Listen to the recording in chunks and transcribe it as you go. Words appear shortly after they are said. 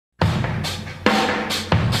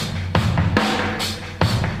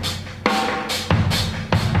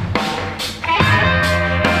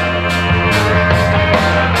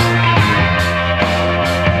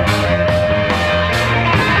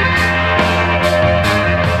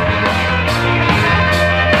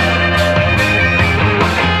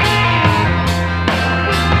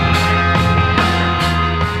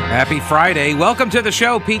Happy Friday. Welcome to the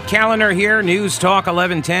show. Pete Callender here. News Talk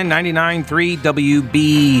 1110 99.3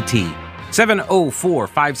 WBT.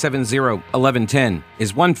 704-570-1110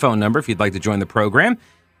 is one phone number if you'd like to join the program.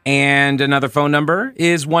 And another phone number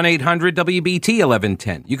is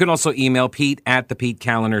 1-800-WBT-1110. You can also email Pete at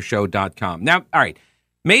thepetecalendershow.com. Now, all right,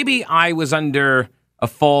 maybe I was under a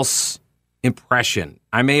false impression.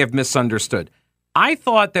 I may have misunderstood. I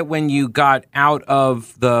thought that when you got out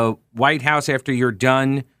of the White House after you're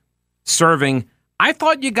done serving, I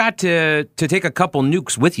thought you got to take a couple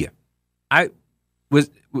nukes with you. Was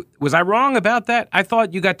I wrong about that? I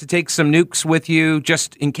thought you got to take some nukes with you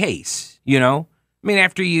just in case, you know? I mean,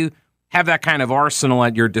 after you have that kind of arsenal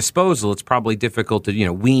at your disposal, it's probably difficult to,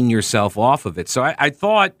 wean yourself off of it. So I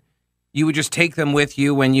thought you would just take them with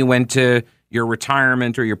you when you went to your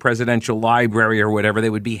retirement or your presidential library or whatever. They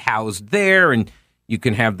would be housed there, and you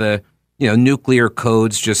can have the, nuclear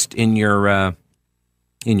codes just in your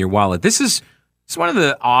wallet. This is one of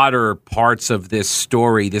the odder parts of this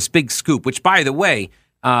story, this big scoop, which, by the way,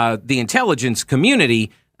 the intelligence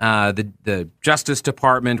community, the Justice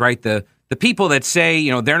Department, right, the people that say,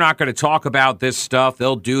 they're not going to talk about this stuff,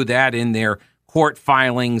 they'll do that in their court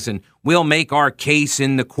filings, and we'll make our case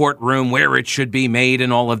in the courtroom where it should be made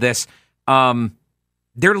and all of this.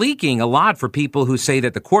 They're leaking a lot for people who say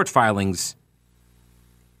that the court filings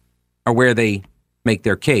are where they make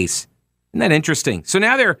their case. Isn't that interesting? So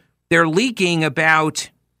now they're leaking about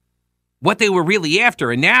what they were really after,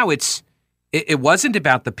 and now it wasn't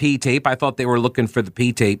about the P tape. I thought they were looking for the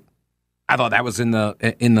P tape. I thought that was in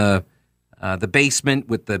the basement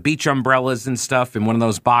with the beach umbrellas and stuff in one of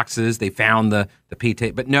those boxes. They found the P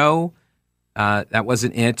tape, but no, that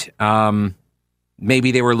wasn't it.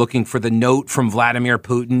 Maybe they were looking for the note from Vladimir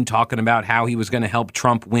Putin talking about how he was going to help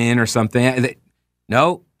Trump win or something.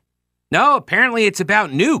 No, apparently it's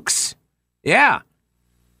about nukes. Yeah,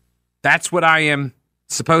 that's what I am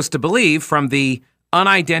supposed to believe from the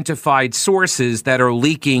unidentified sources that are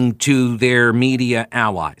leaking to their media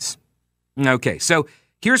allies. Okay, so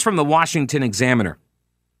here's from the Washington Examiner.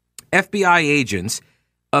 FBI agents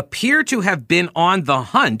appear to have been on the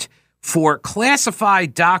hunt for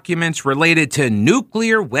classified documents related to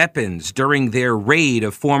nuclear weapons during their raid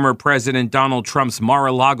of former President Donald Trump's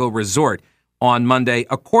Mar-a-Lago resort on Monday,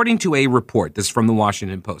 according to a report. This is from the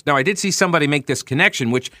Washington Post. Now, I did see somebody make this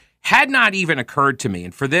connection, which had not even occurred to me.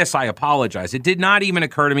 And for this, I apologize. It did not even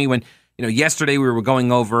occur to me when, yesterday we were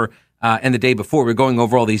going over, and the day before, we were going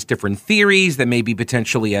over all these different theories that may be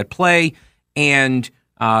potentially at play. And,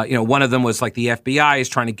 one of them was like the FBI is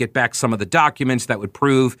trying to get back some of the documents that would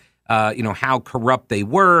prove, how corrupt they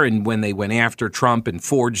were and when they went after Trump and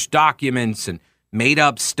forged documents and made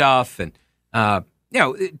up stuff and,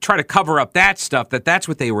 try to cover up that stuff, that's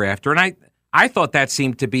what they were after. And I thought that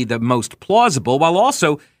seemed to be the most plausible, while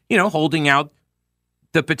also, holding out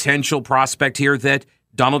the potential prospect here that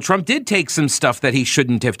Donald Trump did take some stuff that he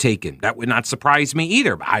shouldn't have taken. That would not surprise me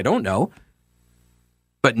either. I don't know.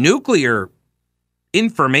 But nuclear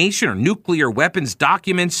information or nuclear weapons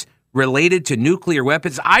documents related to nuclear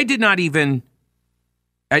weapons, I didn't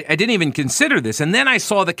even consider this. And then I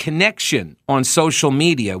saw the connection on social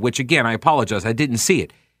media, which, again, I apologize, I didn't see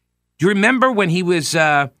it. Do you remember when he was,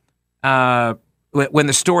 when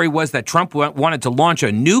the story was that Trump wanted to launch a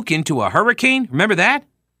nuke into a hurricane? Remember that?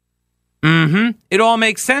 Mm-hmm. It all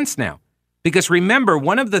makes sense now. Because remember,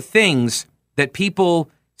 one of the things that people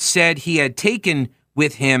said he had taken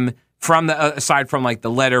with him from aside from like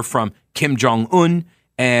the letter from Kim Jong-un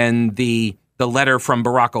and the letter from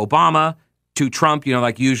Barack Obama to Trump,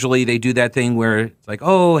 like usually they do that thing where it's like,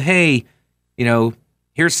 oh, hey,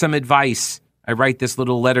 here's some advice. I write this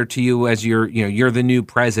little letter to you as you're the new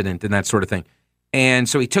president and that sort of thing. And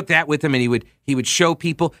so he took that with him and he would show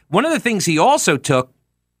people. One of the things he also took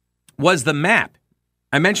was the map.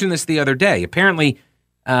 I mentioned this the other day. Apparently,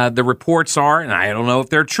 the reports are, and I don't know if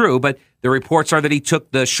they're true, but the reports are that he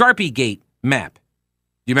took the Sharpie Gate map.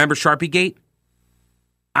 Do you remember Sharpie Gate?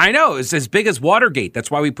 I know, it's as big as Watergate. That's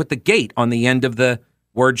why we put the gate on the end of the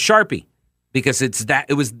word Sharpie, because it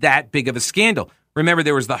was that big of a scandal. Remember,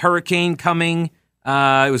 there was the hurricane coming.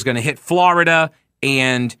 It was going to hit Florida,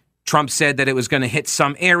 and Trump said that it was going to hit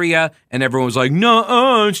some area, and everyone was like,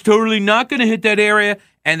 no, it's totally not going to hit that area.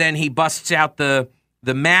 And then he busts out the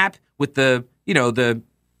map with the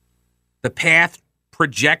path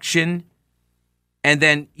projection, and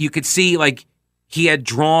then you could see like he had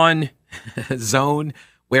drawn a zone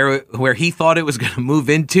where he thought it was going to move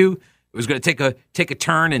into. It was going to take a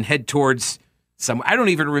turn and head towards some. I don't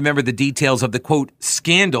even remember the details of the quote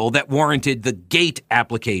scandal that warranted the gate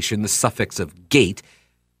application, the suffix of gate.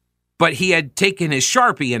 But he had taken his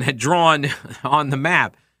Sharpie and had drawn on the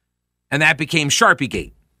map And that became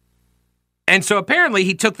Sharpiegate. And so apparently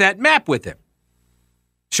he took that map with him,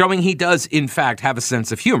 showing he does, in fact, have a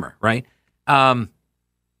sense of humor, right?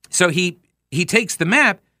 So he takes the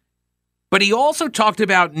map, but he also talked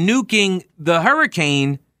about nuking the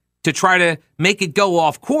hurricane to try to make it go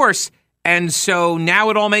off course. And so now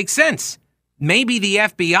it all makes sense. Maybe the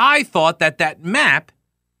FBI thought that that map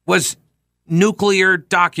was nuclear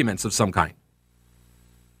documents of some kind.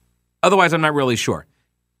 Otherwise, I'm not really sure.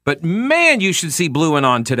 But man, you should see Blue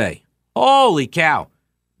Anon today. Holy cow.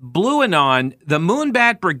 Blue Anon, the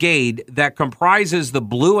Moonbat Brigade that comprises the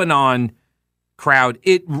Blue Anon crowd,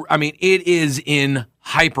 it is in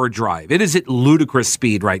hyperdrive. It is at ludicrous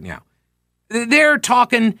speed right now. They're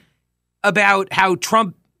talking about how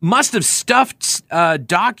Trump must have stuffed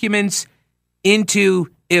documents into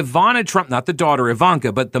Ivana Trump, not the daughter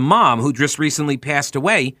Ivanka, but the mom who just recently passed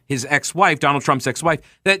away, his ex-wife, Donald Trump's ex-wife,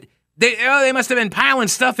 that they must have been piling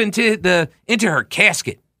stuff into her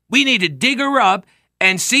casket. We need to dig her up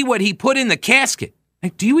and see what he put in the casket.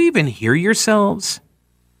 Like, do you even hear yourselves?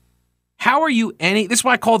 How are you this is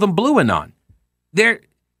why I call them Blue Anon. They're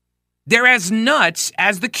as nuts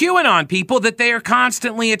as the QAnon people that they are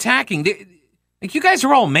constantly attacking. Like, you guys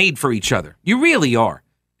are all made for each other. You really are.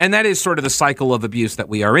 And that is sort of the cycle of abuse that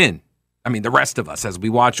we are in. I mean, the rest of us, as we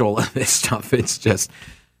watch all of this stuff, it's just,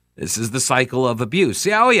 this is the cycle of abuse.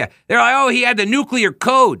 Yeah, oh, yeah. They're like, oh, he had the nuclear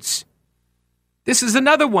codes. This is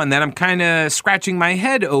another one that I'm kind of scratching my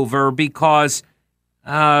head over because,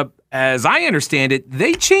 as I understand it,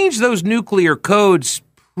 they change those nuclear codes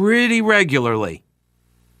pretty regularly.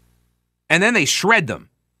 And then they shred them.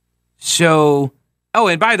 So, oh,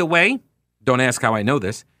 and by the way, don't ask how I know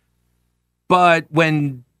this, but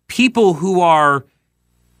when people who are,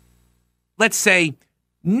 let's say,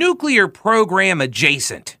 nuclear program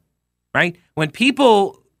adjacent, right? When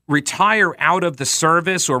people retire out of the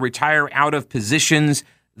service or retire out of positions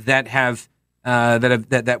that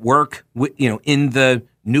work, in the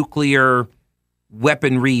nuclear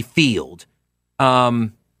weaponry field,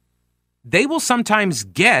 they will sometimes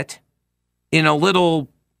get in a little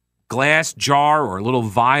glass jar or a little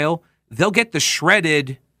vial. They'll get the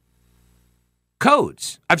shredded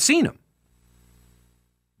codes. I've seen them.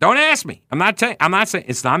 Don't ask me. I'm not saying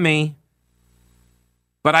it's not me,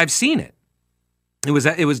 but I've seen it.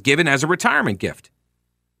 It was given as a retirement gift.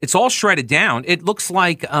 It's all shredded down. It looks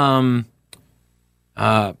like you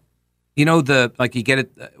get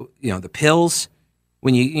it, the pills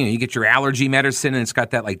when you get your allergy medicine and it's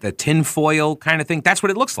got that, like, the tin foil kind of thing. That's what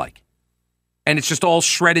it looks like. And it's just all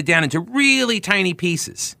shredded down into really tiny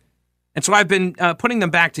pieces. And so I've been putting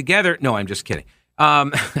them back together. No, I'm just kidding.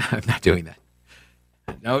 I'm not doing that.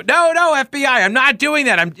 No, FBI. I'm not doing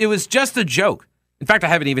that. It was just a joke. In fact, I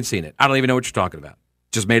haven't even seen it. I don't even know what you're talking about.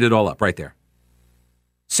 Just made it all up right there.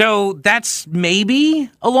 So that's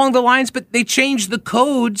maybe along the lines, but they change the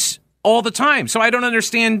codes all the time. So I don't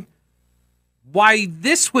understand why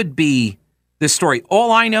this would be the story.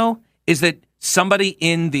 All I know is that somebody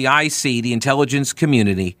in the IC, the intelligence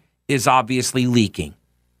community, is obviously leaking.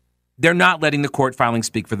 They're not letting the court filings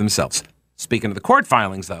speak for themselves. Speaking of the court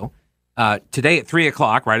filings, though, today at 3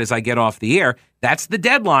 o'clock, right as I get off the air, that's the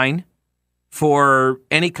deadline for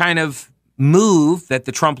any kind of move that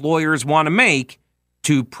the Trump lawyers want to make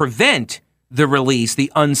to prevent the release,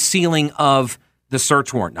 the unsealing of the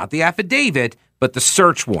search warrant. Not the affidavit, but the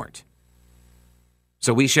search warrant.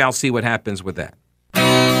 So we shall see what happens with that.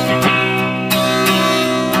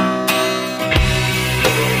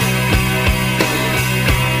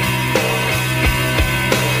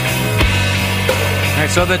 All right,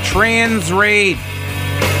 so the TransRaid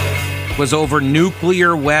was over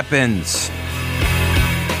nuclear weapons.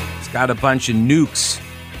 It's got a bunch of nukes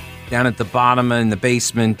down at the bottom in the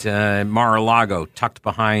basement at Mar-a-Lago, tucked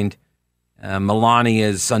behind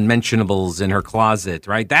Melania's unmentionables in her closet,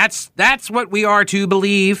 right? That's what we are to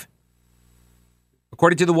believe.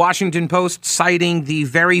 According to the Washington Post, citing the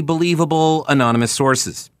very believable anonymous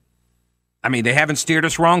sources. I mean, they haven't steered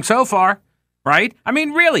us wrong so far, right? I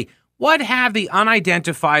mean, really, what have the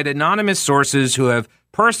unidentified anonymous sources who have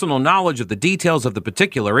personal knowledge of the details of the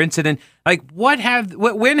particular incident, when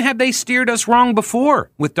have they steered us wrong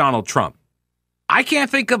before with Donald Trump? I can't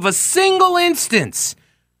think of a single instance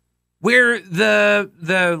where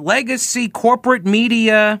the legacy corporate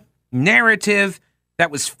media narrative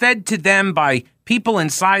that was fed to them by people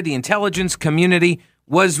inside the intelligence community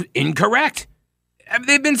was incorrect.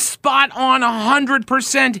 They've been spot on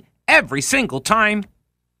 100% every single time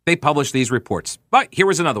they publish these reports. But here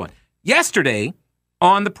was another one. Yesterday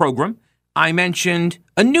on the program, I mentioned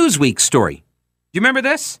a Newsweek story. Do you remember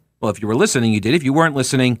this? Well, if you were listening, you did. If you weren't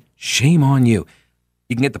listening, shame on you.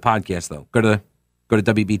 You can get the podcast, though. Go to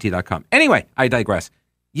WBT.com. Anyway, I digress.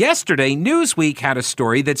 Yesterday, Newsweek had a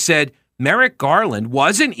story that said Merrick Garland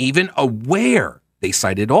wasn't even aware. They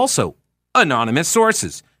cited also anonymous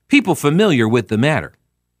sources, people familiar with the matter,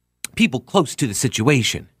 people close to the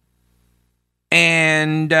situation.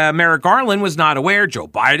 And Merrick Garland was not aware. Joe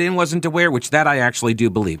Biden wasn't aware, which that I actually do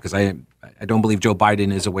believe, because I don't believe Joe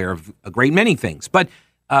Biden is aware of a great many things. But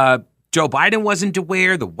Joe Biden wasn't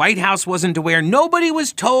aware. The White House wasn't aware. Nobody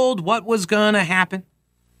was told what was going to happen.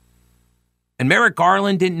 And Merrick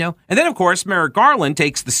Garland didn't know. And then, of course, Merrick Garland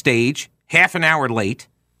takes the stage half an hour late.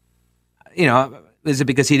 You know, is it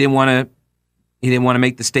because he didn't want to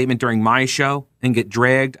make the statement during my show and get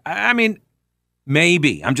dragged? I mean,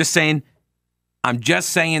 maybe. I'm just saying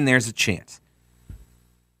there's a chance.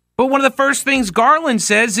 But one of the first things Garland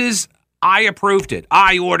says is, I approved it.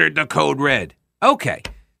 I ordered the code red. Okay.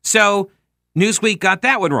 So Newsweek got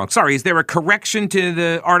that one wrong. Sorry, is there a correction to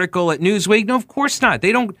the article at Newsweek? No, of course not.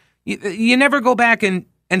 They don't. You never go back and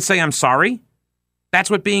say, I'm sorry. That's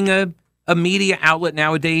what being a media outlet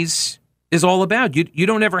nowadays is all about. You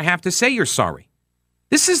don't ever have to say you're sorry.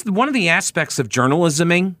 This is one of the aspects of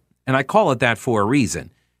journalisming, and I call it that for a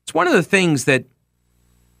reason. It's one of the things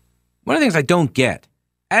I don't get.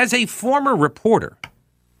 As a former reporter,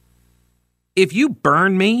 if you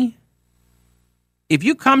burn me, if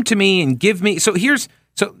you come to me and give me, here's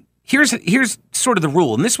sort of the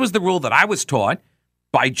rule, and this was the rule that I was taught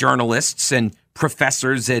by journalists and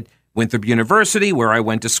professors at Winthrop University, where I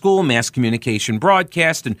went to school, mass communication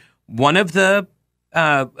broadcast, and one of the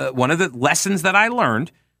lessons that I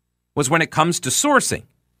learned was when it comes to sourcing.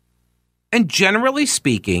 And generally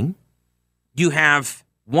speaking, you have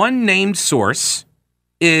one named source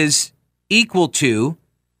is equal to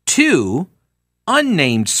two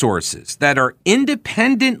unnamed sources that are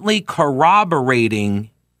independently corroborating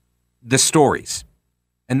the stories.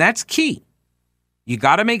 And that's key. You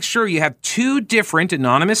got to make sure you have two different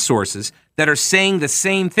anonymous sources that are saying the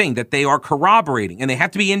same thing, that they are corroborating, and they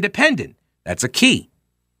have to be independent. That's a key,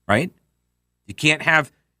 right? You can't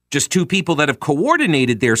have just two people that have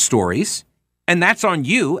coordinated their stories, and that's on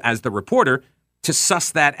you as the reporter to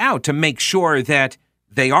suss that out, to make sure that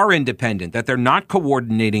they are independent, that they're not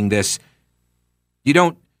coordinating this. You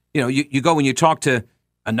don't, you go and you talk to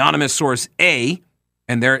anonymous source A,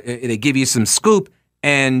 and they give you some scoop,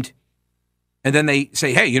 and then they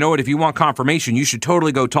say, hey, you know what, if you want confirmation, you should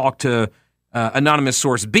totally go talk to anonymous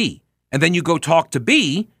source B. And then you go talk to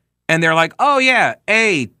B, and they're like, oh, yeah,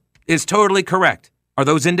 A is totally correct. Are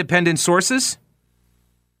those independent sources?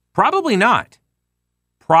 Probably not.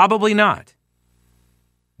 Probably not.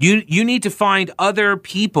 You need to find other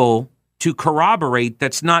people to corroborate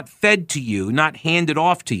that's not fed to you, not handed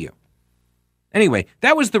off to you. Anyway,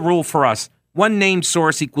 that was the rule for us. One named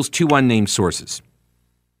source equals two unnamed sources.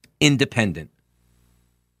 Independent.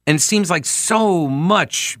 And it seems like so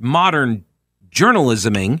much modern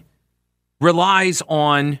journalisming relies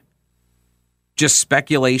on just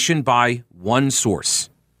speculation by one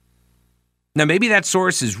source. Now, maybe that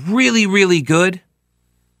source is really, really good,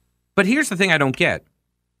 but here's the thing I don't get.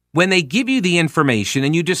 When they give you the information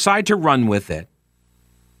and you decide to run with it,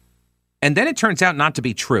 and then it turns out not to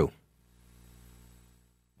be true,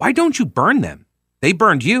 why don't you burn them? They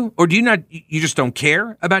burned you, or you just don't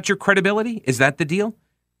care about your credibility? Is that the deal?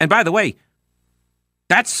 And by the way,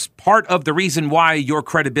 that's part of the reason why your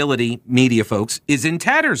credibility, media folks, is in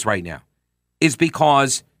tatters right now, is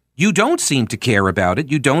because you don't seem to care about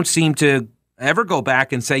it. You don't seem to ever go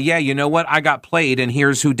back and say, yeah, you know what? I got played, and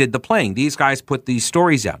here's who did the playing. These guys put these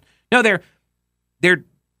stories out. No,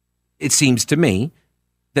 it seems to me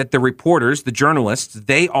that the reporters, the journalists,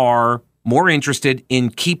 they are more interested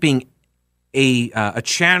in keeping a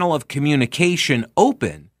channel of communication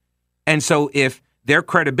open. And so if their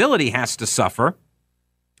credibility has to suffer,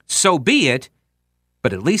 so be it.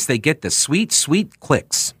 But at least they get the sweet, sweet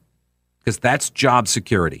clicks, because that's job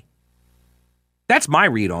security. That's my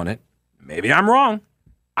read on it. Maybe I'm wrong.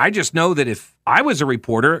 I just know that if I was a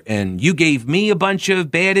reporter and you gave me a bunch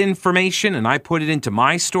of bad information and I put it into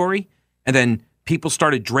my story, and then people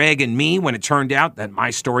started dragging me when it turned out that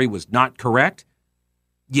my story was not correct,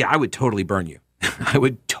 yeah, I would totally burn you. I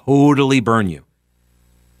would totally burn you.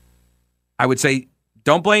 I would say,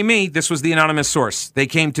 don't blame me. This was the anonymous source. They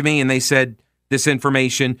came to me and they said this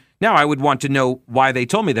information. Now I would want to know why they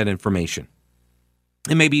told me that information.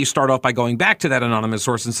 And maybe you start off by going back to that anonymous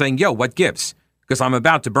source and saying, yo, what gives? Because I'm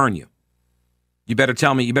about to burn you. You better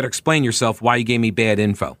tell me, you better explain yourself why you gave me bad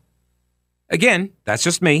info. Again, that's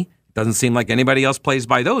just me. It doesn't seem like anybody else plays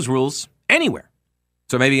by those rules anywhere.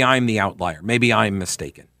 So maybe I'm the outlier. Maybe I'm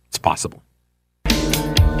mistaken. It's possible.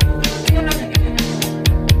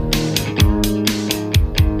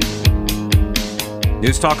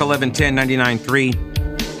 News Talk 1110 99.3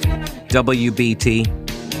 WBT.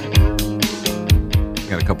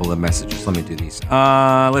 Got a couple of messages. Let me do these.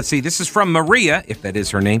 Let's see. This is from Maria, if that is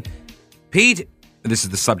her name. Pete, this is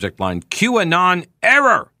the subject line. QAnon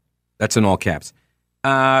error. That's in all caps.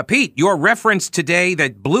 Pete, your reference today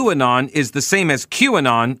that Blue Anon is the same as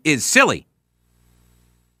QAnon is silly.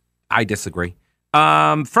 I disagree.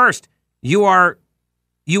 First, you are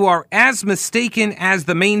as mistaken as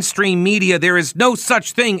the mainstream media. There is no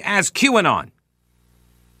such thing as QAnon.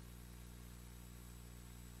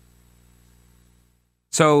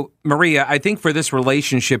 So, Maria, I think for this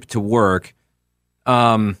relationship to work,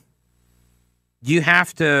 you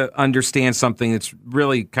have to understand something that's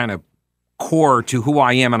really kind of core to who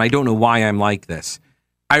I am, and I don't know why I'm like this.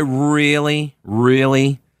 I really,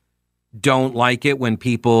 really don't like it when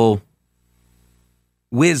people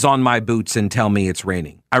whiz on my boots and tell me it's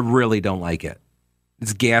raining. I really don't like it.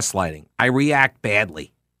 It's gaslighting. I react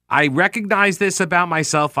badly. I recognize this about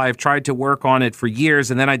myself. I've tried to work on it for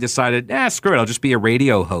years, and then I decided, screw it. I'll just be a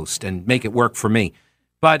radio host and make it work for me.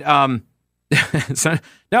 But so,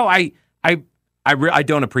 no, I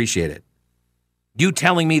don't appreciate it. You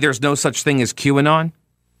telling me there's no such thing as QAnon?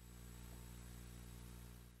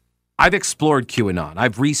 I've explored QAnon.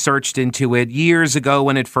 I've researched into it years ago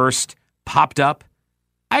when it first popped up.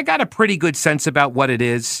 I got a pretty good sense about what it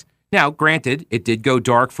is. Now, granted, it did go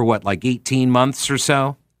dark for like 18 months or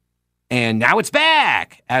so. And now it's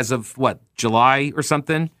back as of July or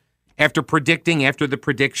something? After the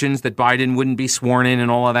predictions that Biden wouldn't be sworn in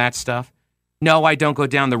and all of that stuff. No, I don't go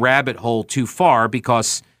down the rabbit hole too far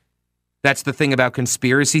because that's the thing about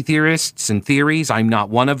conspiracy theorists and theories. I'm not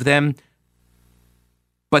one of them.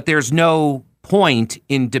 But there's no point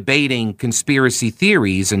in debating conspiracy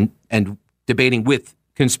theories and debating with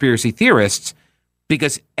conspiracy theorists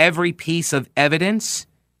because every piece of evidence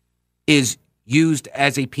is used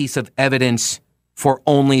as a piece of evidence for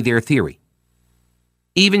only their theory.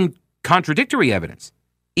 Even contradictory evidence,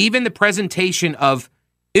 even the presentation of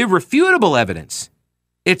irrefutable evidence,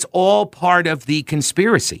 it's all part of the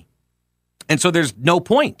conspiracy. And so there's no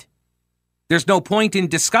point. There's no point in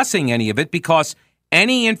discussing any of it because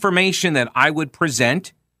any information that I would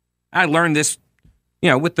present, I learned this,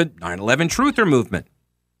 with the 9/11 truther movement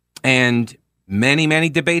and many, many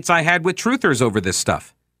debates I had with truthers over this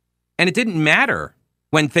stuff. And it didn't matter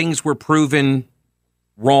when things were proven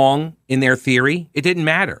wrong in their theory. It didn't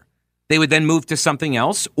matter. They would then move to something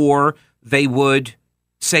else, or they would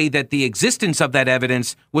say that the existence of that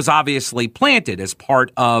evidence was obviously planted as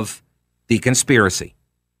part of the conspiracy.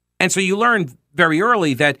 And so you learn very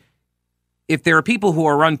early that if there are people who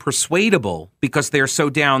are unpersuadable because they're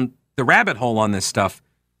so down the rabbit hole on this stuff,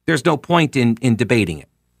 there's no point in debating it.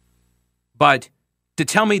 But to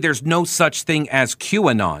tell me there's no such thing as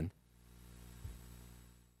QAnon,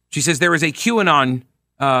 she says there is a QAnon,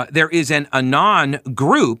 there is an Anon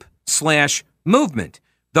group / movement.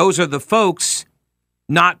 Those are the folks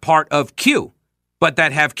not part of Q, but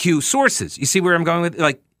that have Q sources. You see where I'm going with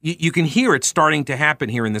it? You can hear it starting to happen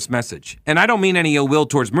here in this message. And I don't mean any ill will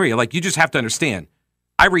towards Maria. You just have to understand,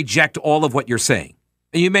 I reject all of what you're saying.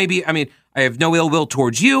 You may be, I have no ill will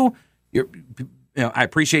towards you. I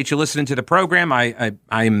appreciate you listening to the program.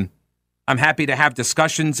 I'm happy to have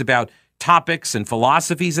discussions about topics and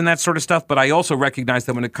philosophies and that sort of stuff. But I also recognize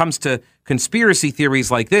that when it comes to conspiracy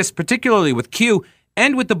theories like this, particularly with Q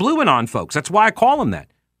and with the Blue Anon folks, that's why I call them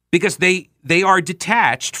that, because they are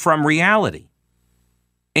detached from reality.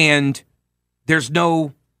 And there's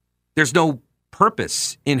no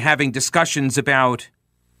purpose in having discussions about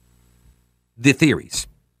the theories.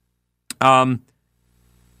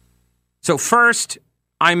 So first,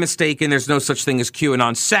 I'm mistaken. There's no such thing as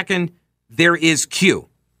QAnon. Second, there is Q.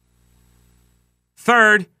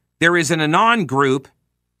 Third, there is an Anon group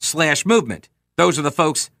 / movement. Those are the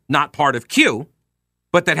folks not part of Q,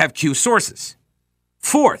 but that have Q sources.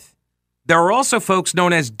 Fourth, there are also folks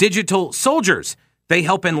known as digital soldiers. They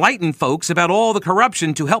help enlighten folks about all the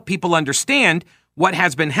corruption to help people understand what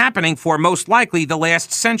has been happening for most likely the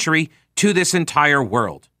last century to this entire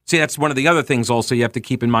world. See, that's one of the other things also you have to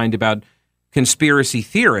keep in mind about conspiracy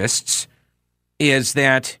theorists is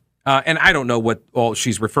that, and I don't know what all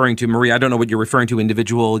she's referring to, Maria. I don't know what you're referring to,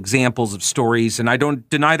 individual examples of stories, and I don't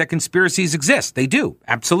deny that conspiracies exist. They do.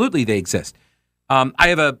 Absolutely, they exist. I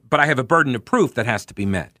have a burden of proof that has to be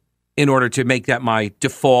met in order to make that my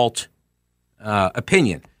default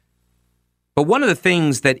opinion. But one of the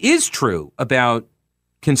things that is true about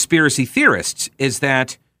conspiracy theorists is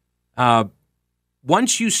that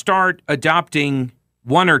once you start adopting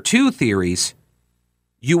one or two theories,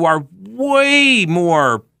 you are way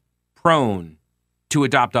more prone to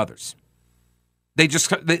adopt others.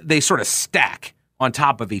 they sort of stack on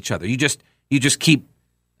top of each other. You just keep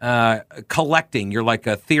collecting. You're like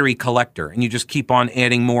a theory collector, and you just keep on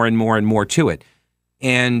adding more and more and more to it.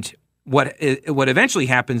 And what eventually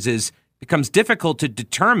happens is it becomes difficult to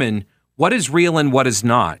determine what is real and what is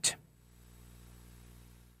not.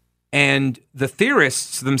 And the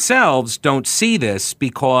theorists themselves don't see this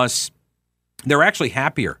because they're actually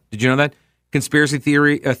happier. Did you know that? Conspiracy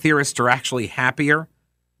theorists are actually happier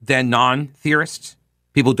than non-theorists.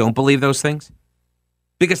 People don't believe those things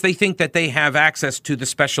because they think that they have access to the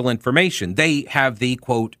special information. They have the,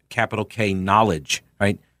 quote, capital K knowledge,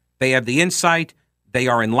 right? They have the insight. They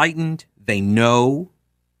are enlightened. They know.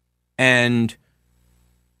 And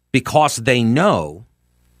because they know,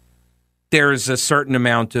 there's a certain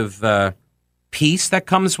amount of peace that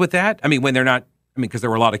comes with that. I mean, when they're not, because there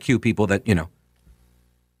were a lot of Q people that,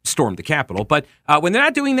 stormed the Capitol. But when they're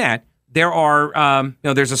not doing that, there are,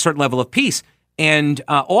 there's a certain level of peace. And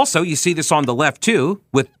also, you see this on the left, too,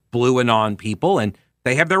 with blue anon people. And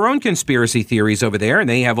they have their own conspiracy theories over there. And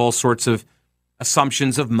they have all sorts of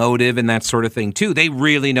assumptions of motive and that sort of thing, too. They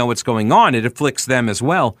really know what's going on. It afflicts them as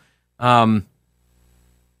well.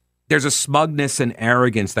 There's a smugness and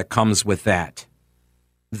arrogance that comes with that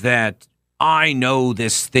I know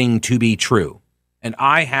this thing to be true. And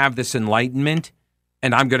I have this enlightenment.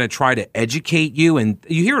 And I'm going to try to educate you. And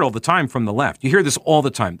you hear it all the time from the left. You hear this all the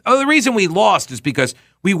time. Oh, the reason we lost is because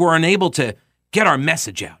we were unable to get our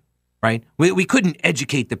message out, right? We couldn't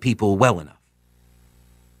educate the people well enough.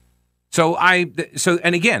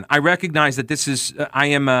 And again, I recognize that this is, I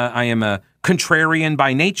am a contrarian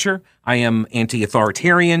by nature. I am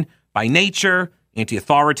anti-authoritarian by nature,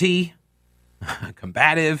 anti-authority,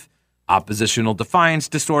 combative, oppositional defiance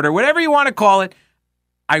disorder, whatever you want to call it.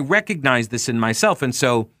 I recognize this in myself. And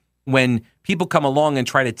so when people come along and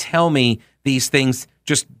try to tell me these things,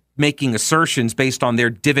 just making assertions based on their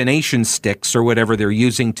divination sticks or whatever they're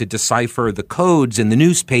using to decipher the codes in the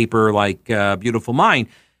newspaper, like Beautiful Mind,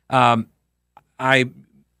 I'm kind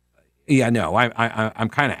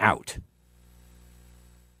of out.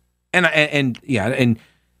 And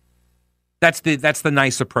that's the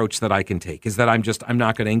nice approach that I can take, is that I'm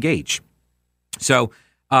not going to engage. So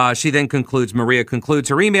Maria concludes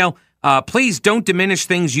her email. Please don't diminish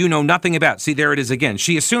things you know nothing about. See, there it is again.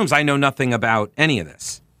 She assumes I know nothing about any of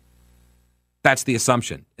this. That's the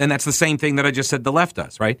assumption. And that's the same thing that I just said the left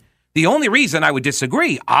does, right? The only reason I would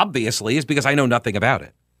disagree, obviously, is because I know nothing about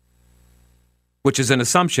it, which is an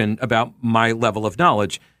assumption about my level of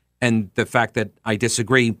knowledge. And the fact that I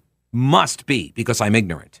disagree must be because I'm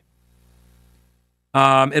ignorant.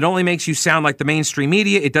 It only makes you sound like the mainstream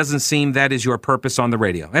media. It doesn't seem that is your purpose on the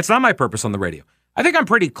radio. That's not my purpose on the radio. I think I'm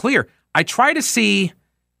pretty clear. I try to see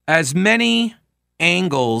as many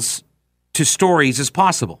angles to stories as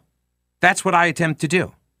possible. That's what I attempt to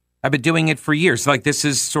do. I've been doing it for years. Like, this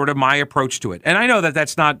is sort of my approach to it. And I know that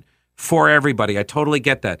that's not for everybody. I totally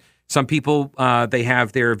get that. Some people, they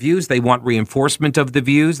have their views. They want reinforcement of the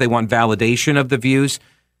views. They want validation of the views.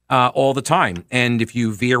 All the time. And if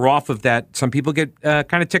you veer off of that, some people get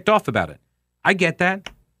kind of ticked off about it. I get that,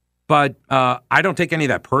 but I don't take any of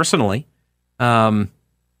that personally. I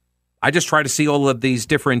just try to see all of these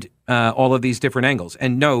different angles.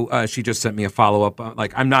 And no, she just sent me a follow-up.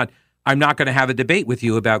 I'm not going to have a debate with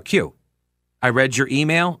you about Q. I read your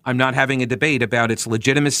email. I'm not having a debate about its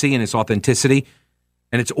legitimacy and its authenticity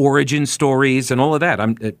and its origin stories and all of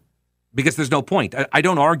that. Because there's no point. I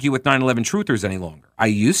don't argue with 9/11 truthers any longer. I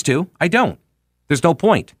used to. I don't. There's no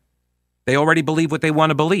point. They already believe what they want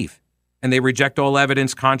to believe, and they reject all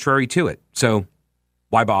evidence contrary to it. So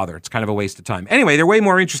why bother? It's kind of a waste of time. Anyway, there are way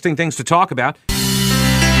more interesting things to talk about.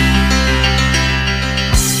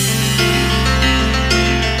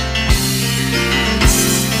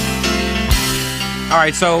 All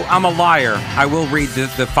right, so I'm a liar. I will read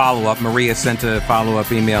the follow-up. Maria sent a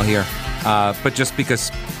follow-up email here, but just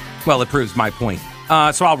because... Well, it proves my point.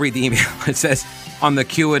 So I'll read the email. It says on the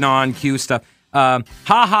QAnon Q stuff, ha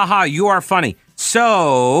ha ha, you are funny.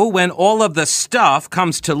 So when all of the stuff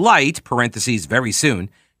comes to light, parentheses, very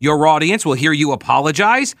soon, your audience will hear you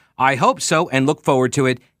apologize. I hope so and look forward to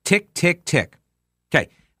it. Tick, tick, tick. Okay.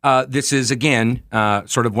 This is, again,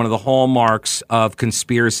 sort of one of the hallmarks of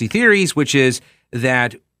conspiracy theories, which is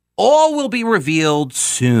that all will be revealed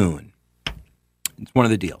soon. It's one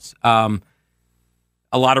of the deals.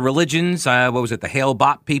 A lot of religions, what was it, the Hail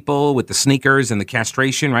Bot people with the sneakers and the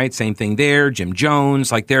castration, right? Same thing there. Jim Jones,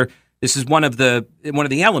 this is one of the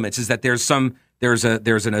elements is that there's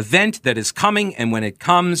an event that is coming, and when it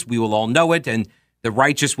comes, we will all know it, and the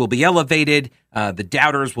righteous will be elevated, the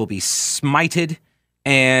doubters will be smited,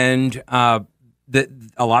 and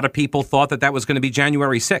a lot of people thought that was going to be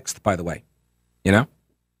January 6th, by the way, And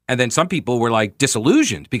then some people were like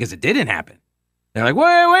disillusioned because it didn't happen. They're like,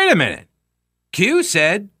 wait a minute. Q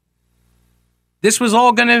said this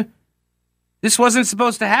wasn't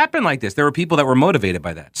supposed to happen like this. There were people that were motivated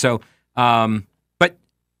by that. So, but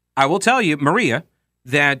I will tell you, Maria,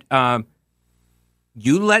 that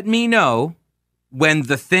you let me know when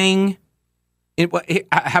the thing.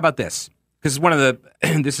 How about this? Because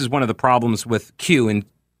this is one of the problems with Q in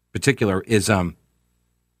particular is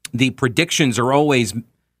the predictions are always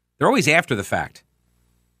after the fact.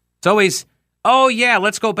 It's always, oh yeah,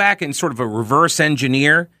 let's go back and sort of a reverse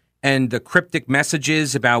engineer and the cryptic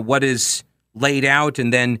messages about what is laid out,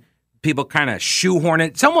 and then people kind of shoehorn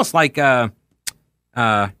it. It's almost like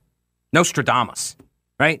Nostradamus,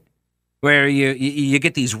 right? Where you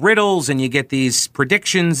get these riddles and you get these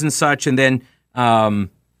predictions and such, and then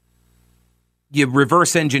you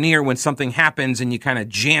reverse engineer when something happens and you kind of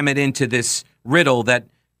jam it into this riddle that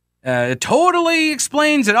totally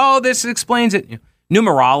explains it. Oh, this explains it.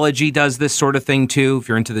 Numerology does this sort of thing too. If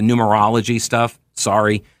you're into the numerology stuff,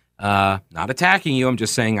 sorry, not attacking you. I'm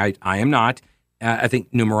just saying I am not. I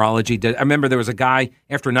think numerology did. I remember there was a guy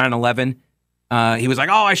after 9/11. He was like,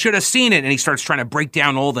 oh, I should have seen it. And he starts trying to break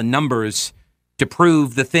down all the numbers to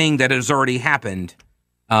prove the thing that has already happened.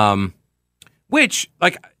 Which,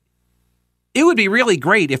 like, it would be really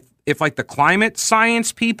great if like the climate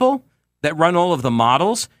science people that run all of the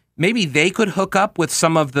models, maybe they could hook up with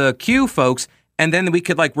some of the Q folks, and then we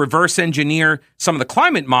could like reverse engineer some of the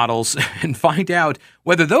climate models and find out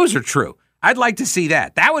whether those are true. I'd like to see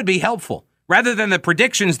that. That would be helpful. Rather than the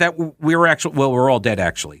predictions that we're all dead,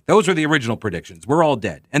 actually. Those are the original predictions. We're all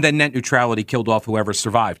dead. And then net neutrality killed off whoever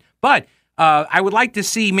survived. But I would like to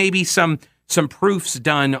see maybe some proofs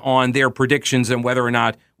done on their predictions and whether or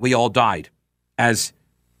not we all died. Right?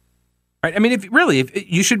 I mean,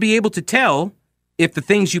 if you should be able to tell if the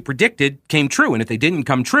things you predicted came true. And if they didn't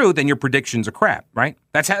come true, then your predictions are crap, right?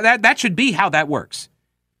 That's how that should be how that works.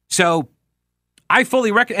 So I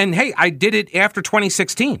fully and hey, I did it after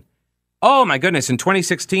 2016. Oh, my goodness. In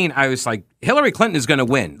 2016, I was like, Hillary Clinton is going to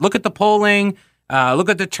win. Look at the polling. Look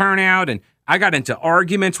at the turnout. And I got into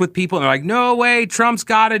arguments with people. And they're like, no way, Trump's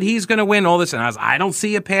got it. He's going to win all this. And I don't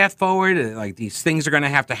see a path forward. Like, these things are going to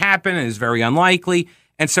have to happen. And it's very unlikely.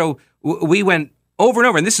 And so we went over and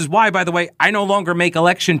over. And this is why, by the way, I no longer make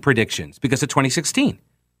election predictions because of 2016.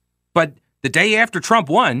 But the day after Trump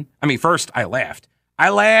won, first I laughed.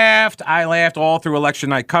 I laughed all through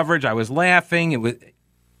election night coverage. I was laughing.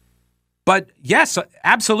 But yes,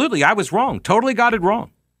 absolutely, I was wrong. Totally got it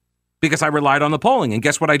wrong because I relied on the polling. And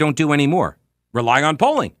guess what I don't do anymore? Rely on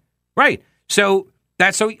polling. Right.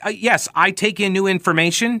 Yes, I take in new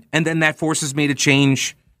information and then that forces me to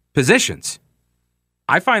change positions.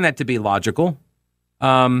 I find that to be logical.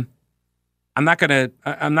 I'm not going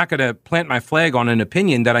to plant my flag on an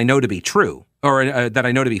opinion that I know to be true or that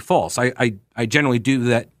I know to be false. I generally do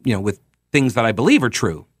that, with things that I believe are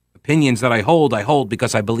true. Opinions that I hold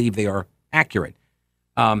because I believe they are accurate.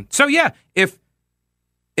 So yeah, if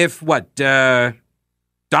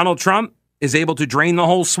Donald Trump is able to drain the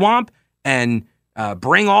whole swamp and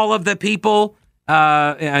bring all of the people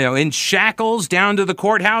in shackles down to the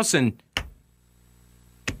courthouse, and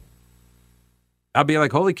I'll be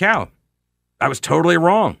like, holy cow, I was totally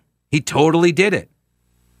wrong. He totally did it.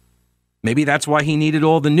 Maybe that's why he needed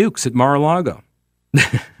all the nukes at Mar-a-Lago.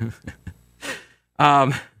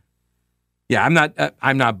 Yeah, I'm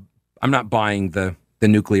not buying the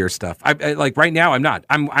nuclear stuff. I like right now. I'm not.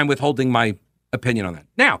 I'm withholding my opinion on that.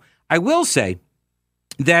 Now, I will say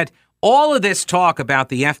that all of this talk about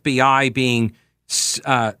the FBI being,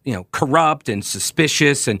 corrupt and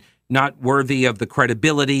suspicious and not worthy of the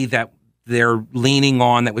credibility that they're leaning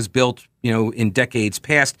on that was built, in decades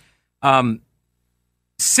past.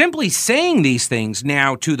 Simply saying these things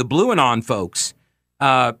now to the Blue Anon folks.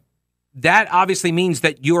 That obviously means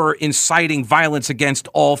that you're inciting violence against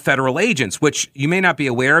all federal agents, which you may not be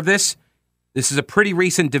aware of this. This is a pretty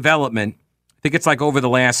recent development. I think it's like over the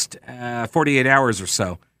last 48 hours or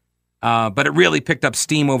so. But it really picked up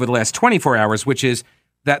steam over the last 24 hours, which is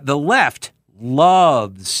that the left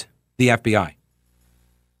loves the FBI,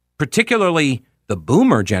 particularly the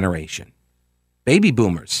boomer generation, baby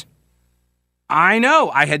boomers. I know.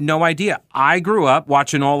 I had no idea. I grew up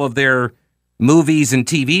watching all of their movies and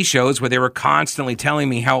TV shows where they were constantly telling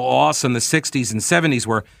me how awesome the 60s and 70s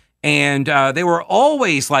were. And they were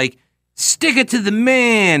always like, stick it to the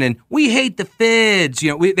man, and we hate the feds.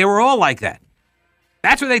 They were all like that.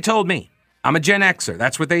 That's what they told me. I'm a Gen Xer.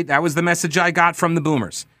 That was the message I got from the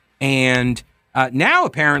boomers. And now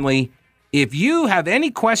apparently If you have any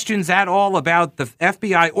questions at all about the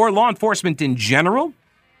FBI or law enforcement in general,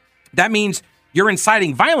 that means you're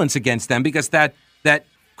inciting violence against them because that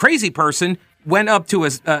crazy person went up to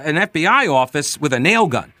an FBI office with a nail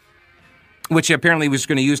gun, which he apparently was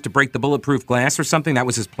going to use to break the bulletproof glass or something. That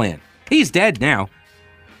was his plan. He's dead now.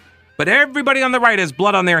 But everybody on the right has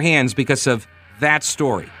blood on their hands because of that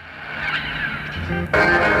story.